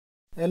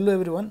Hello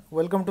everyone,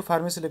 welcome to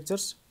Pharmacy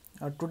Lectures.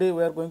 Today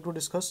we are going to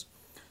discuss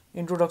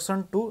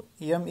Introduction to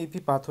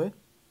MEP pathway.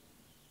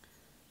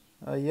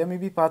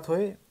 MEP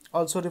pathway,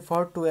 also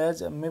referred to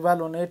as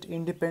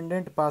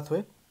mevalonate-independent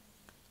pathway,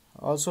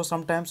 also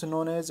sometimes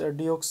known as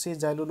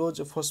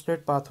Deoxyxylulose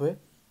Phosphate pathway,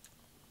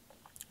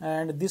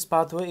 and this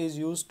pathway is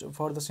used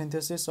for the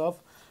synthesis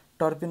of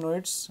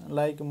terpenoids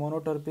like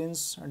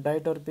monoterpenes,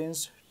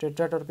 diterpenes,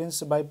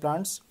 tetraterpenes by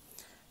plants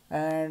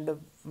and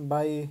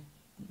by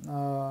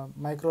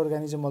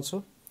microorganism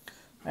also.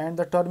 And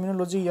the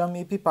terminology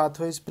MEP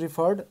pathway is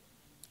preferred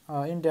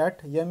in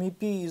that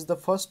MEP is the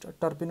first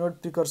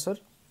terpenoid precursor,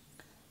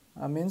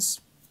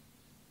 means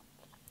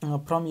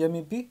from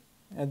MEP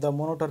the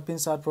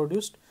monoterpenes are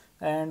produced,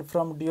 and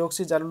from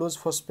deoxyxylulose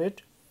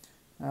phosphate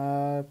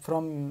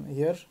from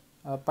here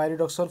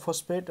pyridoxal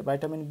phosphate,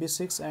 vitamin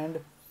B6 and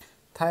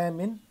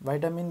thiamine,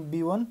 vitamin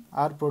B1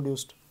 are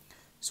produced.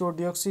 So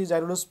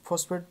deoxyxylulose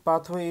phosphate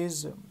pathway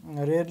is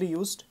rarely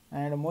used,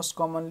 and most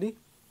commonly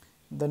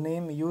the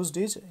name used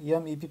is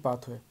MEP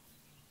pathway.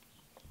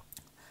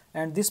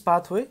 And this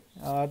pathway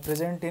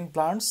present in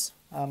plants,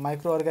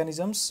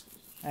 microorganisms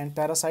and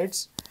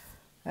parasites,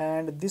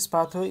 and this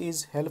pathway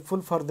is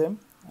helpful for them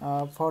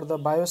for the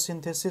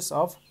biosynthesis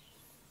of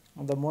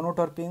the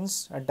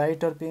monoterpenes,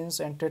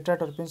 diterpenes and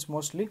tetraterpenes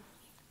mostly,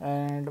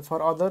 and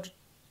for other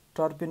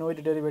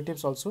terpenoid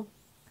derivatives also.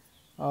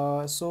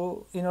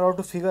 So in order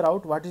to figure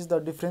out what is the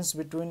difference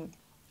between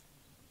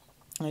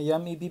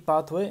MEP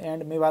pathway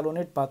and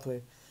mevalonate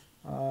pathway,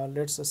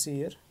 let's see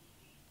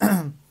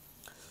here.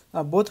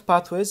 Both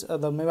pathways,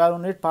 the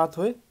mevalonate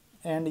pathway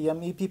and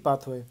MEP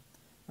pathway,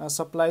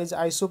 supplies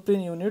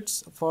isoprene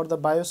units for the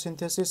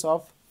biosynthesis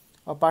of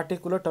a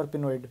particular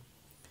terpenoid.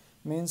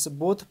 Means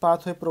both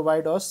pathway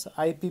provide us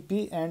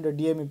IPP and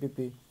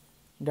DMAPP,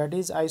 that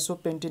is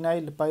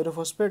isopentenyl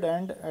pyrophosphate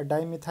and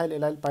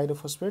dimethylallyl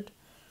pyrophosphate.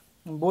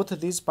 Both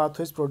these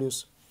pathways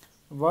produce,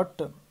 but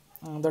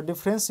the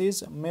difference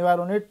is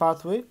mevalonate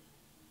pathway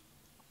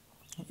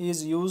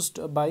is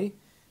used by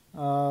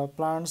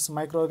plants,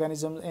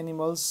 microorganisms,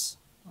 animals,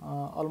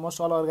 almost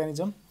all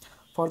organisms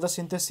for the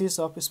synthesis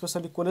of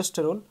especially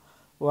cholesterol,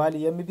 while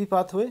MEP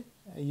pathway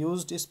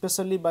used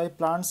especially by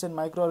plants and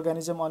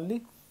microorganisms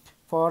only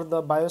for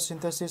the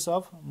biosynthesis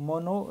of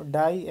mono,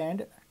 di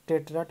and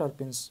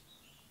tetraterpenes.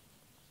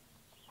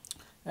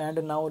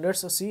 And now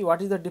let's see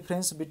what is the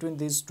difference between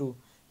these two,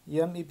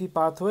 MEP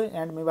pathway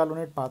and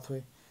mevalonate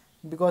pathway,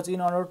 because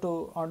in order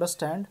to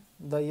understand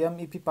the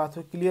MEP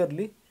pathway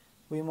clearly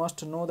we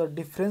must know the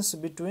difference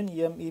between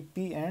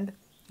MEP and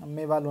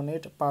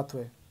mevalonate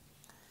pathway.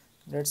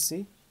 Let's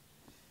see,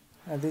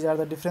 these are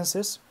the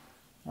differences.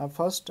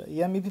 First,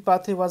 MEP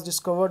pathway was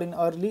discovered in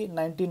early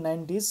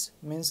 1990s,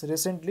 means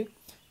recently,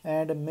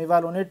 and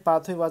mevalonate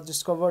pathway was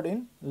discovered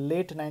in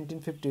late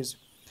 1950s,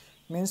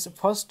 means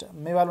first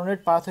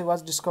mevalonate pathway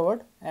was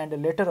discovered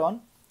and later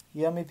on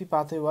MEP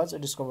pathway was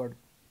discovered.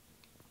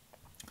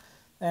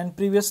 And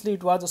previously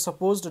it was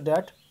supposed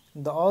that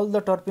all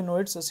the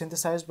terpenoids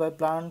synthesized by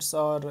plants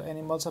or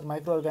animals or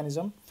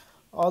microorganism,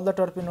 all the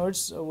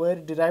terpenoids were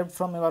derived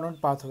from mevalonate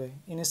pathway.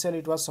 Initially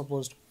it was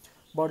supposed,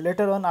 but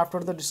later on after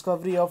the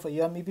discovery of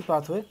MEP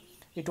pathway,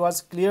 it was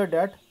clear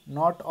that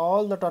not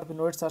all the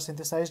terpenoids are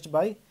synthesized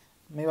by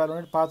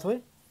mevalonate pathway.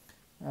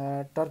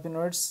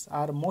 Terpenoids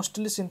are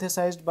mostly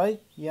synthesized by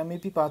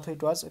MEP pathway,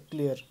 it was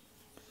clear.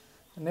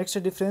 Next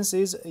difference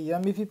is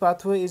MEP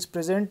pathway is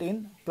present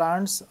in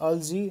plants,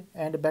 algae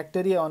and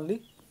bacteria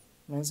only,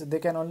 means they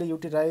can only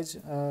utilize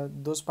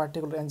those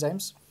particular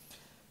enzymes.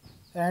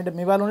 And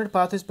mevalonate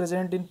pathway is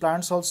present in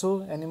plants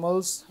also,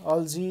 animals,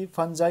 algae,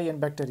 fungi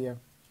and bacteria.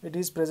 It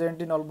is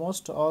present in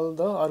almost all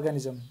the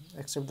organism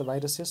except the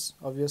viruses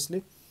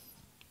obviously.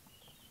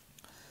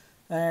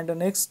 And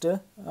next,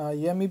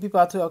 MEP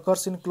pathway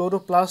occurs in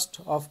chloroplast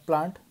of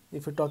plant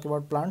if we talk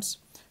about plants,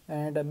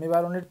 and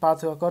mevalonate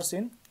pathway occurs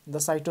in the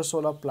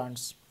cytosol of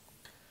plants.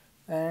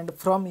 And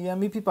from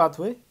MEP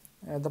pathway,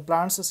 the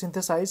plants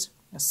synthesize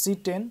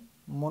C10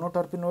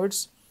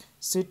 monoterpenoids,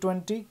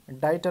 C20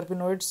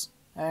 diterpenoids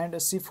and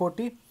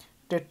C40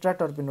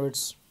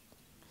 tetraterpenoids.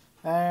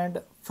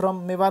 And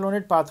from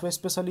mevalonate pathway,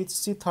 especially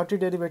C30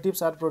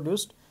 derivatives are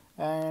produced,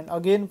 and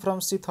again from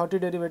C30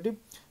 derivative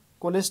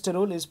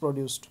cholesterol is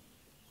produced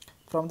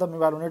from the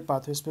mevalonate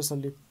pathway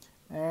especially,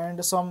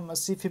 and some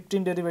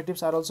C15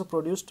 derivatives are also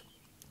produced.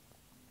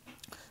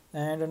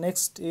 And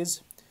next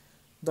is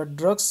the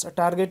drugs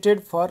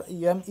targeted for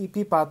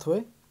MEP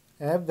pathway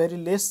have very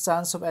less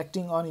chance of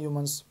acting on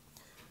humans,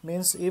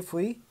 means if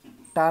we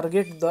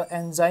target the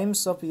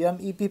enzymes of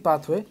MEP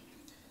pathway,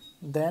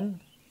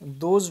 then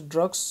those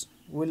drugs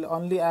will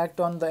only act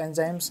on the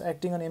enzymes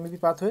acting on MEP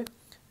pathway,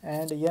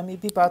 and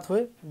MEP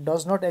pathway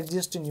does not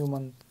exist in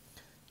human,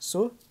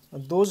 so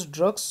those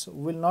drugs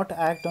will not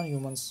act on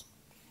humans.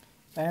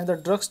 And the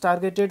drugs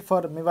targeted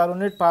for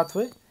mevalonate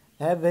pathway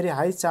have very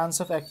high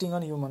chance of acting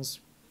on humans.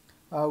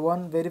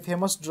 One very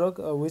famous drug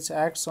which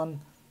acts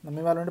on the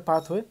mevalonate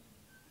pathway,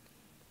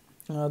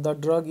 the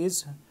drug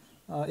is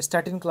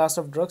statin class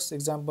of drugs,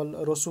 example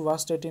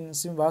rosuvastatin,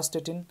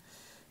 simvastatin,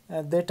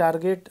 they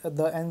target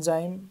the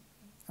enzyme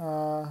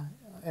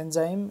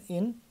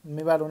in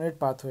mevalonate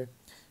pathway.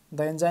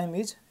 The enzyme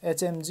is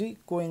HMG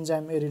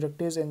coenzyme, a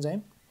reductase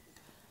enzyme,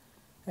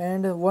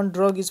 and one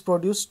drug is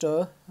produced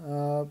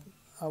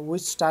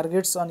which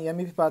targets on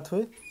MEP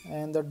pathway,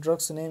 and the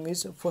drug's name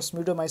is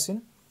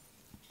phosmidomycin.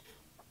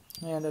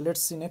 And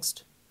let's see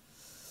next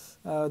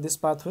this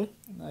pathway,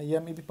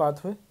 MEP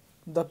pathway.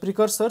 The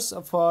precursors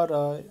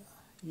for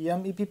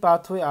MEP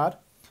pathway are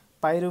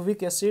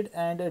pyruvic acid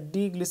and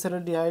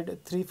D-glyceraldehyde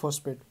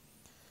 3-phosphate.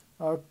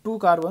 Two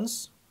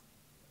carbons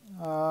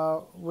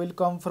will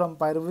come from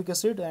pyruvic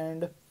acid,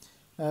 and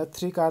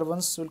 3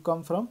 carbons will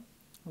come from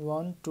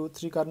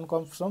 3 carbon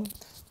come from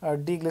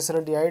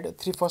D-glyceraldehyde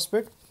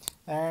 3-phosphate,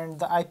 and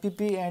the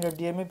IPP and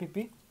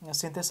DMAPP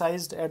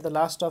synthesized at the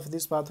last of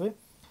this pathway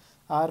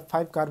are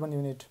 5 carbon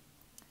unit.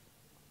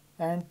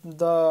 And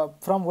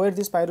from where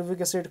this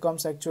pyruvic acid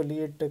comes, actually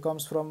it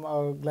comes from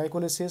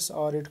glycolysis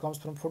or it comes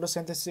from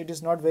photosynthesis. It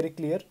is not very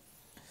clear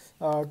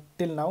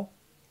till now.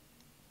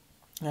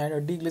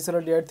 And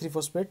D-glyceraldehyde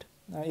 3-phosphate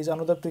is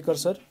another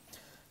precursor,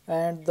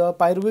 and the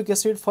pyruvic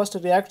acid first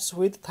reacts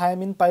with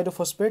thiamine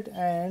pyrophosphate,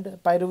 and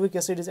pyruvic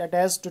acid is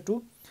attached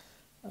to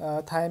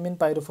thiamine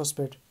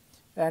pyrophosphate,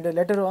 and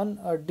later on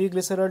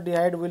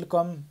D-glyceraldehyde will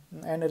come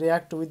and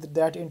react with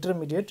that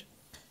intermediate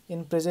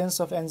in presence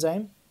of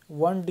enzyme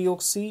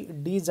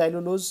 1-deoxy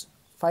D-xylulose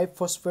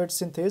 5-phosphate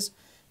synthase,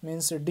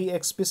 means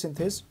DXP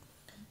synthase,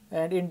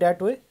 and in that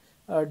way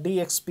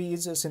DXP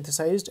is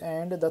synthesized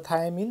and the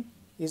thiamine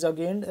is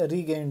again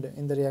regained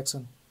in the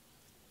reaction.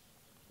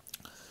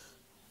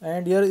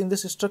 And here in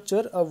this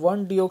structure, a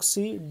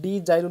 1-deoxy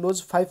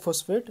D-xylulose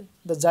 5-phosphate,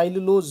 the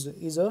xylulose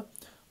is a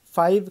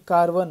 5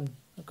 carbon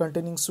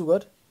containing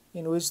sugar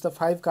in which the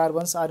 5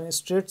 carbons are in a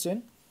straight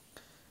chain,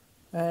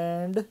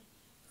 and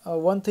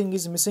one thing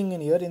is missing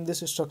in here in this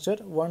structure,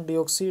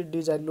 1-deoxy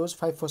D-xylulose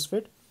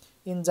 5-phosphate.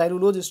 In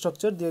xylulose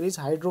structure there is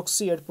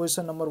hydroxy at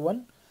position number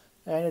 1,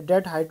 and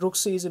that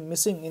hydroxy is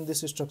missing in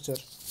this structure,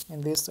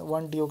 in this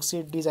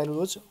 1-deoxy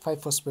D-xylulose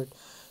 5-phosphate.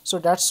 So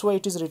that's why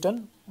it is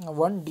written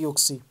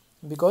 1-deoxy,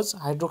 because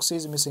hydroxy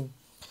is missing,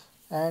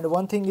 and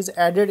one thing is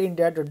added in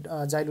that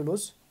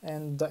xylulose,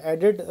 and the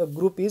added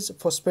group is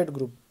phosphate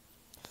group.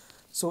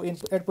 So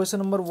at position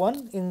number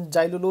 1 in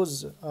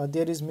xylulose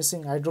there is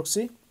missing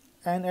hydroxy,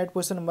 and at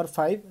position number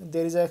 5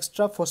 there is an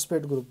extra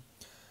phosphate group.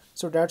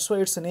 So that's why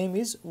its name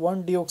is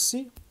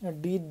 1-deoxy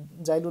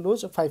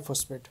D-xylulose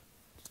 5-phosphate.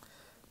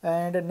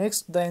 And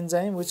next, the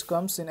enzyme which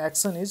comes in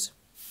action is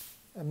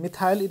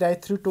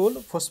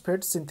metylerythritol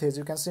phosphate synthase.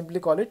 You can simply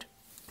call it,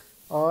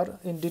 or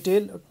in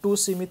detail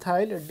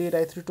 2-C-methyl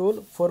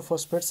D-erythritol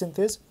 4-phosphate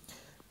synthase,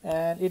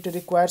 and it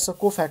requires a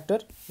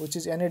cofactor which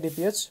is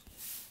NADPH,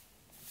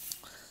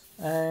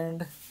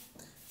 and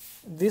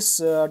this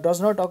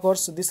does not occur.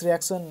 This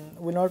reaction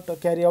will not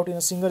carry out in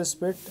a single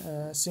step.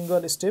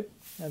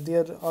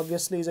 There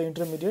obviously is an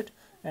intermediate,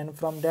 and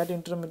from that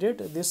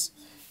intermediate this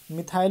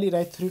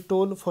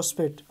metylerythritol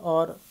phosphate,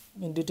 or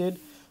in detail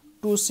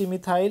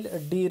 2-C-methyl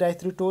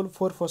D-erythritol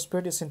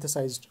 4-phosphate is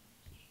synthesized.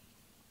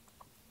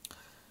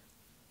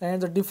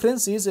 And the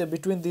difference is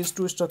between these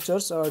two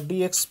structures,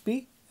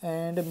 DXP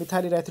and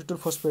metylerythritol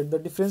phosphate. The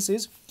difference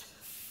is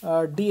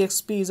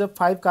DXP is a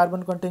 5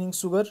 carbon containing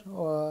sugar.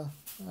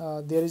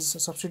 There is a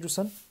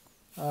substitution.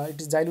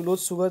 It is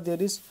xylulose sugar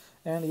there is,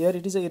 and here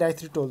it is a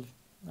erythritol.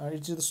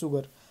 It is the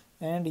sugar,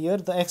 and here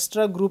the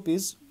extra group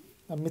is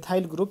a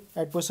methyl group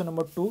at position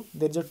number 2.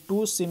 There is a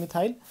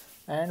 2-C-methyl,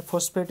 and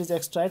phosphate is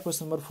extra at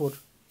position number 4.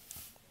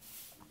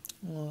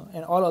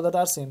 And all other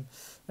are same.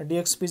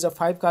 DXP is a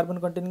 5 carbon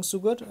containing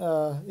sugar,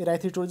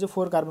 erythritol is a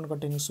 4 carbon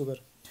containing sugar,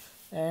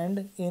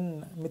 and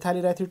in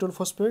metylerythritol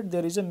phosphate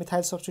there is a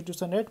methyl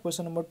substitution at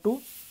position number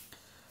 2,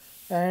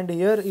 and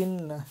here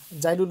in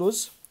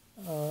xylulose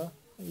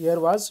here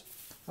was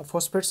a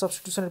phosphate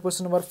substitution at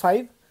position number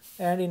 5,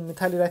 and in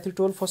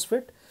metylerythritol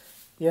phosphate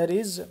here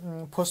is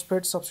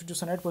phosphate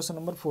substitution at position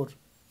number 4.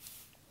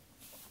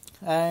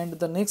 And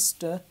the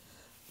next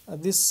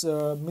this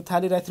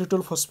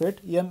metylerythritol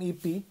phosphate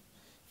MEP,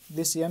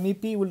 this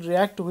MEP will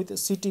react with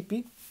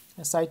CTP,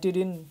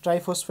 cytidine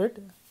triphosphate,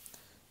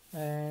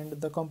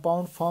 and the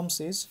compound forms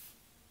is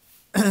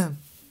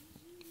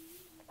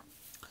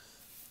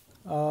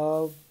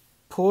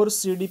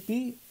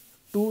 4-CDP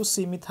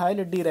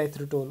 2-C-methyl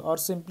D-erythritol, or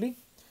simply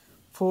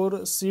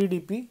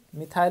 4-CDP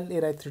methyl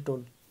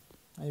erythritol,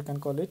 you can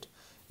call it.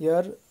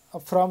 Here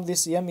from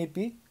this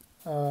MEP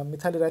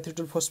methyl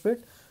erythritol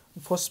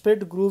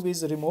phosphate group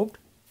is removed,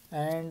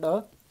 and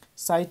a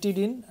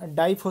cytidine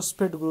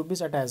diphosphate group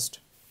is attached.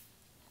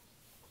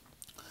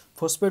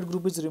 Phosphate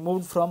group is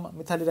removed from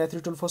methyl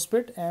erythritol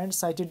phosphate, and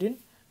cytidine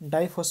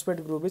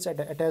diphosphate group is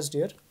attached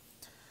here.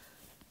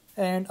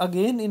 And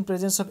again in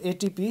presence of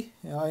ATP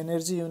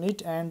energy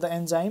unit and the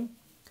enzyme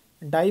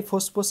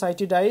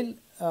diphosphocytidyl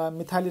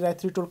methyl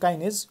erythritol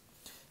kinase,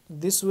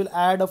 this will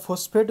add a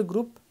phosphate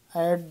group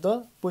at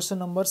the position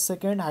number 2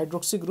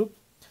 hydroxy group,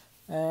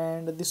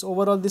 and this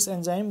overall this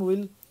enzyme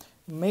will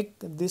make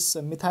this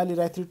methyl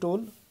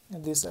erythritol,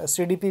 this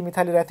CDP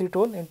methyl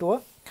erythritol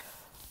into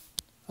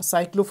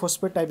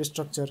cyclophosphate type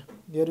structure.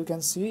 Here you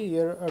can see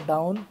here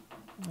down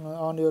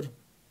on your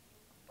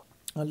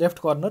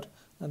left corner,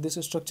 this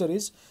structure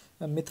is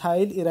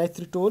methyl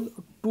erythritol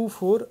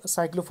 2,4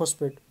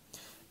 cyclophosphate.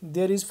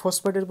 There is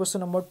phosphate at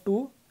position number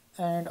 2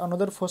 and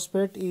another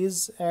phosphate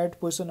is at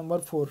position number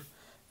 4,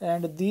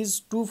 and these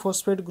two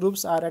phosphate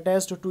groups are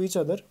attached to each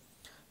other,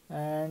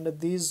 and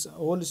this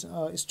whole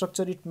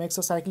structure, it makes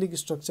a cyclic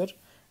structure.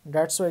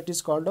 That's why it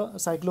is called a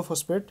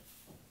cyclophosphate.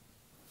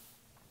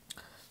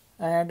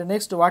 And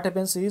next what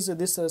happens is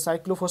this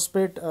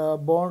cyclophosphate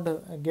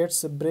bond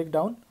gets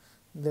breakdown.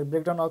 The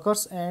breakdown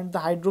occurs and the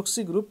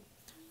hydroxy group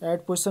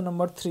at position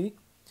number 3,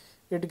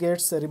 it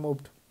gets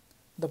removed.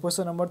 The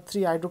position number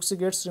 3 hydroxy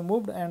gets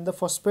removed, and the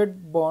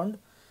phosphate bond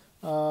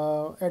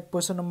at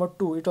position number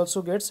 2, it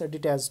also gets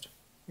detached.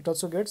 It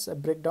also gets a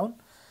breakdown,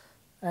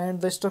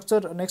 and the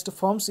structure next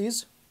forms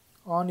is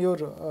on your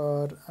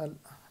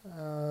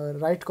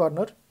right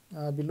corner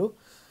below.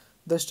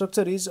 The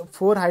structure is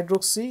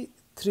 4-hydroxy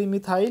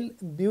 3-methyl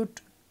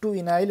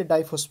but-2-enyl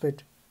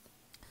diphosphate.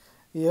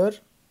 Here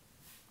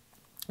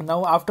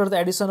now after the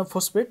addition of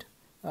phosphate,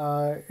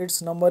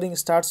 its numbering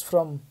starts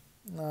from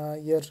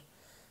here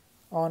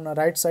on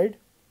right side.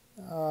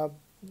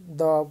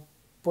 The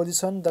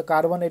position, the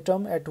carbon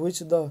atom at which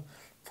the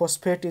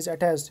phosphate is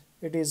attached,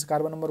 it is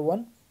carbon number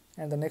 1,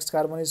 and the next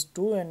carbon is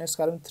 2, and next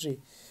carbon 3,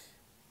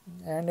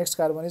 and next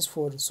carbon is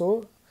 4.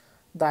 So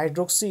the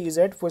hydroxy is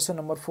at position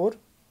number 4,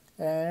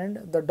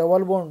 and the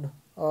double bond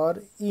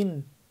or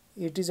in,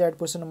 it is at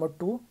position number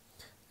 2,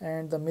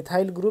 and the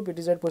methyl group, it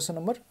is at position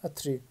number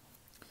 3.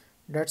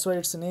 That's why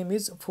its name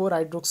is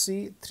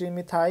 4-hydroxy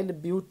 3-methyl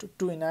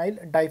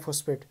but-2-enyl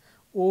diphosphate.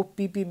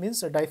 OPP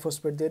means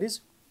diphosphate. There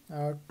is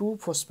 2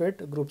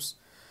 phosphate groups.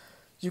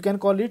 You can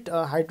call it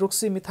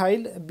hydroxy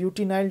methyl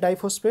butenyl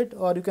diphosphate,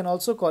 or you can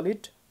also call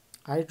it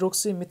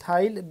hydroxy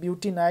methyl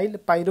butenyl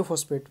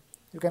pyrophosphate.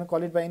 You can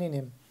call it by any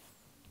name.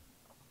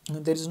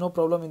 There is no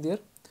problem in there.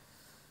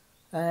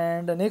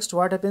 And next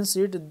what happens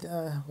is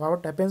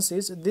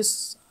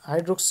this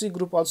hydroxy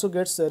group also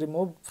gets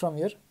removed from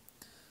here,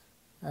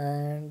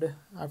 and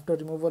after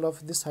removal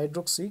of this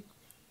hydroxy,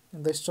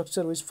 the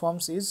structure which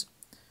forms is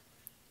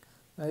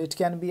it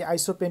can be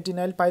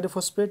isopentenyl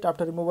pyrophosphate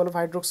after removal of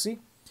hydroxy,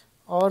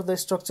 or the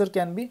structure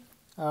can be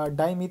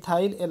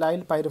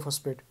dimethylallyl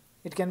pyrophosphate.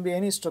 It can be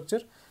any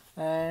structure,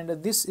 and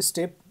this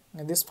step,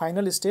 this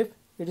final step,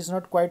 it is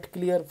not quite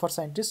clear for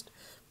scientists,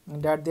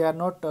 that they are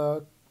not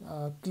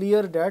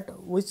clear that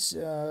which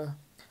either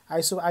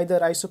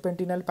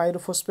isopentenyl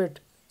pyrophosphate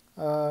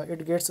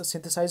it gets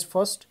synthesized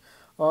first,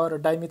 or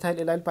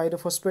dimethylallyl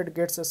pyrophosphate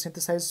gets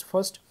synthesized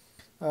first.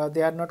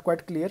 They are not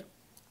quite clear,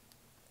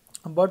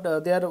 but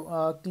they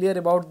are clear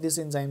about these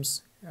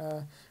enzymes,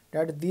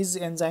 that these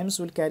enzymes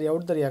will carry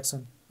out the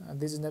reaction.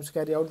 These enzymes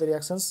carry out the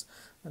reactions.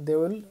 They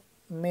will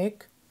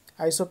make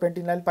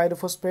isopentenyl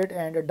pyrophosphate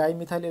and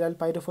dimethylallyl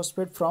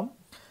pyrophosphate from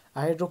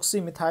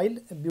hydroxy methyl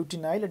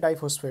butenyl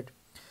diphosphate.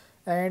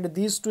 And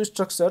these two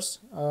structures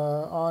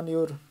on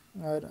your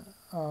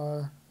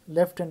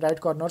left and right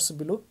corners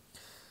below,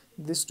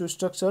 these two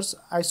structures,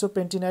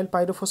 isopentenyl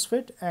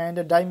pyrophosphate and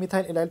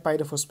dimethylallyl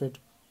pyrophosphate,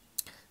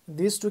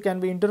 these two can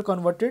be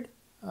interconverted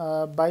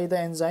by the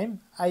enzyme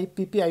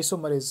IPP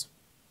isomerase,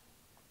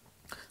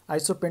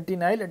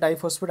 isopentenyl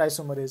diphosphate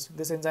isomerase.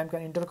 This enzyme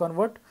can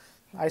interconvert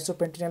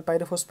isopentenyl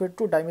pyrophosphate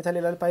to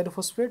dimethylallyl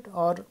pyrophosphate,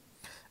 or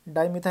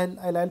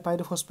dimethylallyl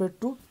pyrophosphate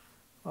to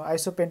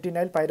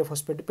isopentenyl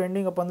pyrophosphate,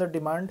 depending upon the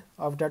demand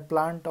of that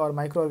plant or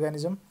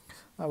microorganism,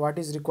 what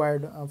is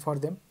required for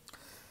them.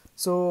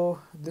 So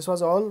this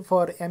was all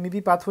for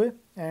MEP pathway,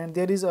 and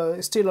there is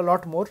still a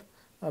lot more,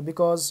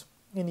 because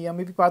in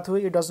MEP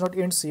pathway it does not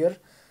end here.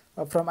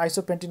 From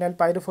isopentenyl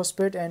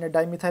pyrophosphate and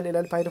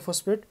dimethylallyl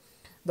pyrophosphate,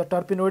 the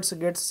terpenoids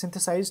get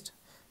synthesized.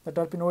 The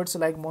terpenoids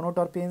like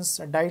monoterpenes,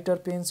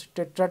 diterpenes,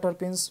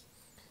 tetraterpenes,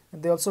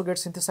 they also get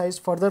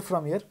synthesized further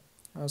from here.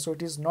 So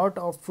it is not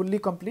fully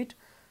complete,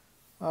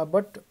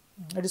 but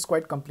it is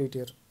quite complete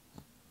here.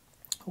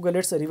 Okay,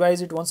 let's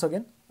revise it once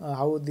again,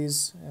 how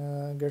this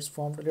gets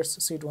formed.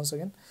 Let's see it once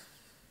again.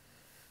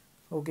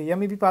 Okay,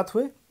 MEP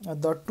pathway,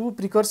 the two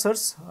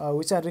precursors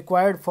which are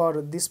required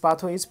for this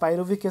pathway is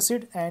pyruvic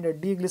acid and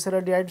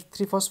D-glyceraldehyde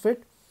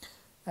 3-phosphate.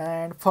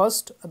 And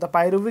first, the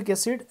pyruvic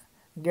acid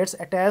gets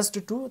attached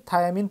to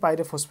thiamine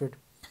pyrophosphate,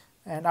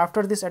 and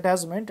after this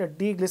attachment,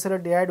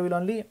 D-glyceraldehyde will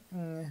only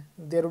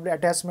there will be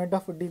attachment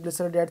of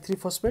D-glyceraldehyde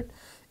 3-phosphate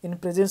in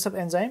presence of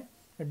enzyme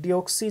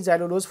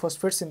Deoxyxylulose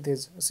Phosphate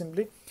synthase,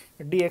 simply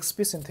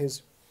DXP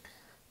synthase,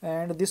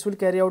 and this will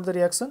carry out the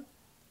reaction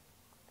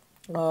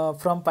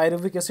from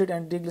pyruvic acid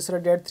and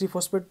D-glyceraldehyde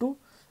 3-phosphate to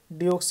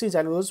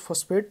Deoxyxylulose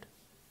Phosphate,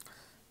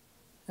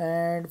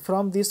 and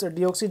from this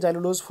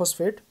Deoxyxylulose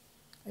Phosphate,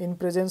 in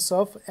presence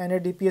of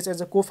NADPH as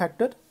a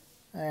cofactor,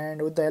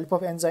 and with the help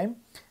of enzyme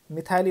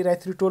Methyl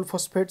Erythritol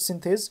Phosphate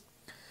synthase,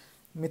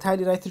 Methyl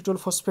Erythritol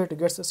Phosphate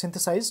gets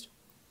synthesized.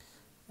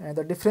 And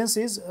the difference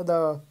is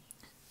the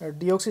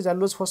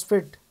Deoxyxylulose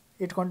Phosphate,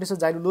 it contains a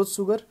xylulose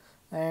sugar,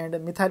 and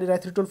Methyl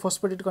Erythritol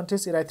Phosphate, it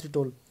contains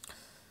erythritol.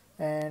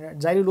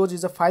 And xylulose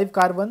is a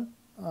 5-carbon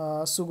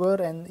sugar,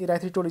 and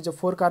erythritol is a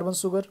 4-carbon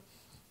sugar.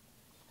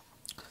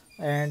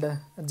 And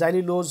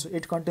xylulose,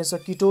 it contains a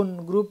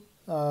ketone group.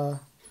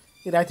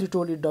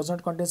 Erythritol, it does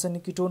not contain any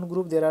ketone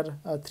group. There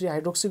are 3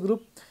 hydroxy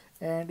group.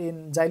 And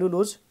in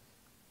xylulose,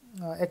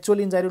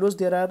 actually in xylulose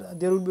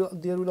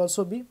there will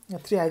also be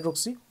 3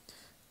 hydroxy,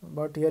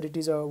 but here it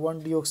is a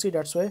 1 deoxy.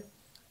 That's why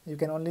you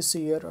can only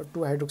see here 2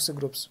 hydroxy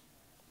groups.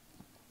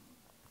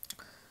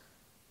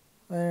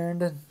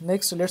 And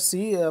next, let's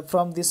see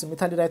from this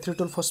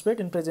methylerythritol phosphate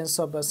in presence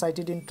of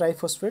cytidine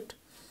triphosphate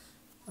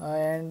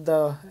and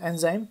the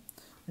enzyme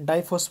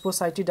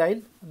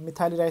diphosphoscytidyl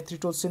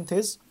methylerythritol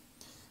synthase.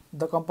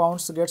 The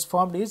compounds gets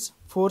formed is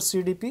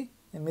 4-CDP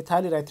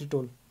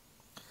methylerythritol.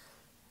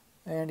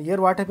 And here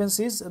what happens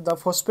is the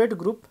phosphate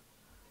group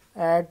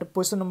at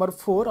position number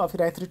 4 of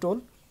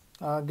erythritol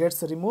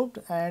gets removed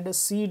and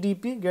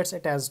CDP gets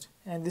attached,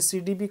 and this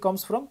CDP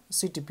comes from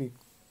CTP.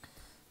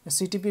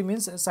 CTP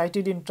means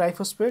cytidine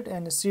triphosphate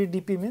and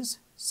CDP means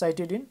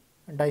cytidine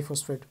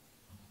diphosphate.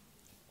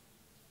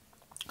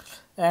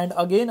 And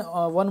again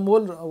one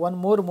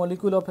more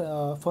molecule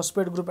of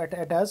phosphate group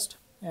attached,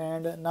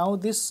 and now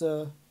this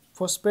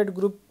phosphate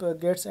group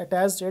gets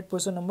attached at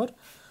position number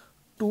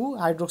 2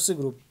 hydroxy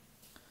group.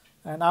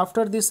 And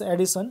after this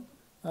addition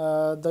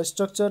the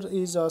structure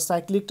is a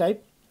cyclic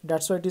type,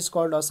 that's why it is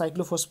called a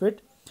cyclophosphate,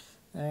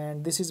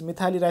 and this is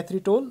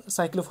methylerythritol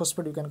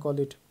cyclophosphate you can call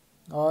it,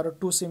 or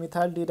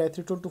 2-C-methyl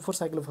deerythritol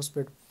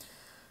 2,4-cyclophosphate.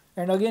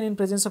 And again in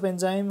presence of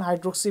enzyme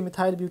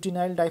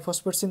hydroxymethyl-butynyl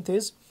diphosphate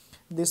synthase,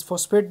 this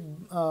phosphate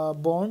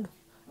bond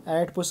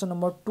at position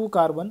number 2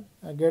 carbon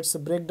gets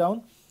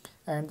breakdown,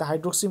 and the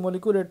hydroxy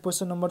molecule at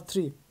position number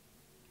 3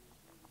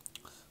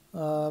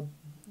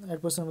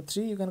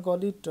 you can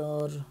call it,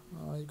 or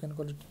you can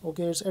call it,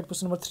 okay, it's at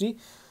position number 3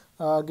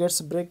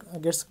 gets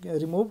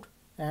removed,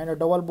 and a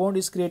double bond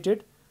is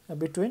created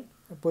between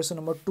position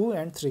number 2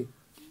 and 3,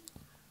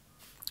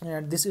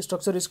 and this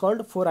structure is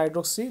called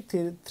 4-hydroxy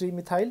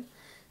 3-methyl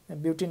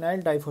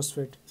butynyl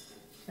diphosphate.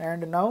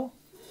 And now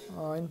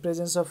in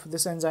presence of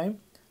this enzyme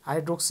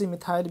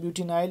hydroxymethyl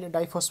butynyl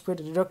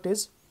diphosphate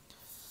reductase,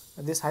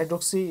 this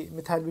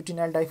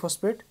hydroxymethyl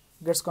diphosphate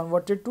gets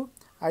converted to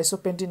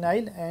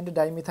isopentenyl and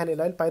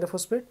dimethylallyl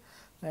pyrophosphate,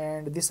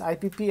 and this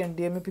IPP and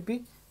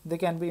DMAPP, they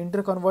can be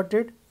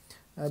interconverted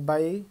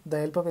by the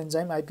help of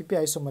enzyme IPP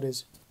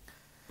isomerase.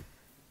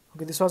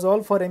 Okay, this was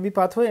all for MEP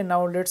pathway, and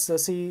now let's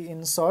see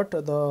in short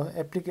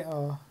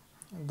the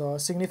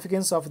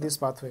significance of this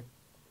pathway.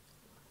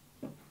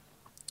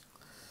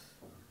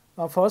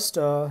 First,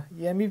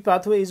 MEP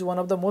pathway is one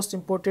of the most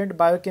important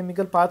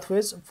biochemical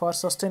pathways for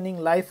sustaining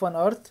life on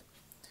Earth,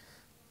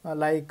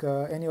 like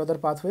any other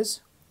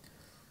pathways.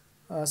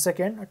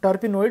 Second,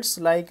 terpenoids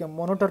like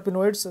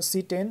monoterpenoids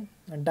C10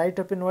 and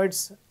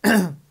diterpenoids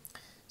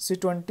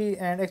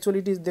C20, and actually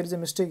there is a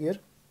mistake here.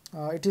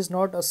 It is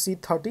not a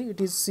C30,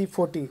 it is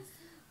C40.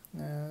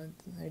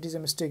 It is a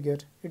mistake here.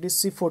 It is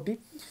C40.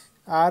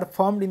 Are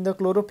formed in the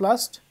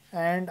chloroplast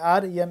and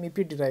are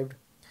MEP derived.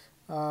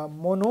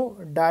 Mono,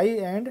 di,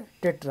 and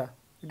tetra.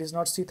 It is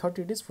not C30,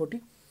 it is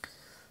 40.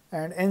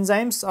 And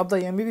enzymes of the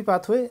MEP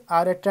pathway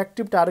are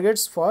attractive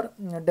targets for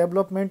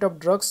development of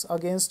drugs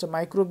against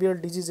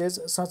microbial diseases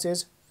such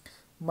as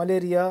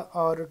malaria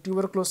or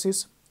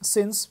tuberculosis,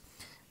 since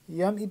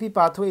MEP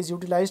pathway is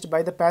utilized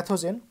by the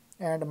pathogen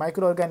and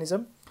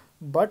microorganism,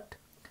 but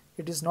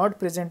it is not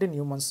present in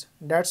humans.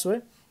 That's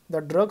why the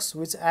drugs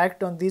which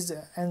act on these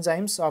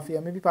enzymes of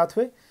MEP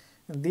pathway,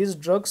 these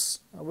drugs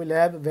will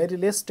have very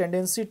less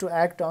tendency to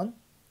act on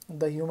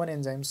the human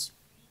enzymes.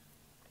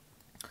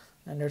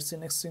 And let's see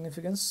next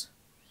significance.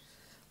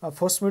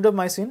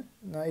 Phosphidamycin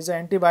is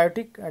an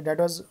antibiotic that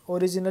was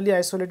originally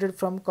isolated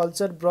from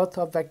culture broth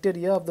of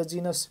bacteria of the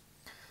genus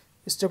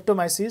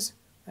Streptomyces,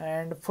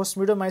 and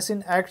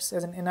phosphidamycin acts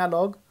as an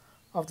analog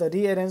of the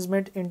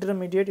rearrangement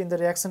intermediate in the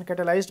reaction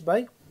catalyzed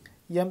by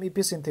MEP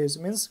synthase.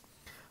 Means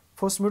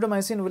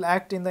phosphidamycin will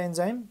act in the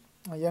enzyme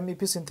MEP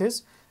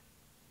synthase,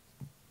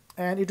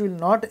 and it will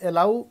not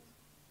allow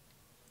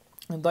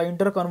the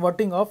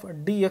interconverting of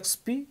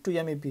DXP to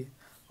MEP,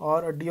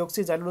 or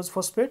Deoxyxylulose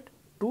Phosphate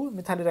to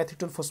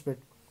methylerythritol phosphate.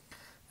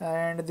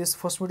 And this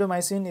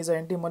phosphidamycin is an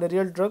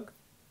anti-malarial drug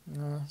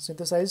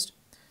synthesized.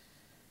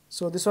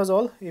 So this was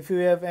all. If you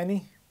have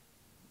any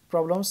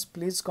problems,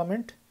 please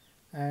comment,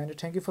 and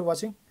thank you for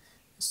watching.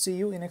 See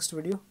you in next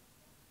video.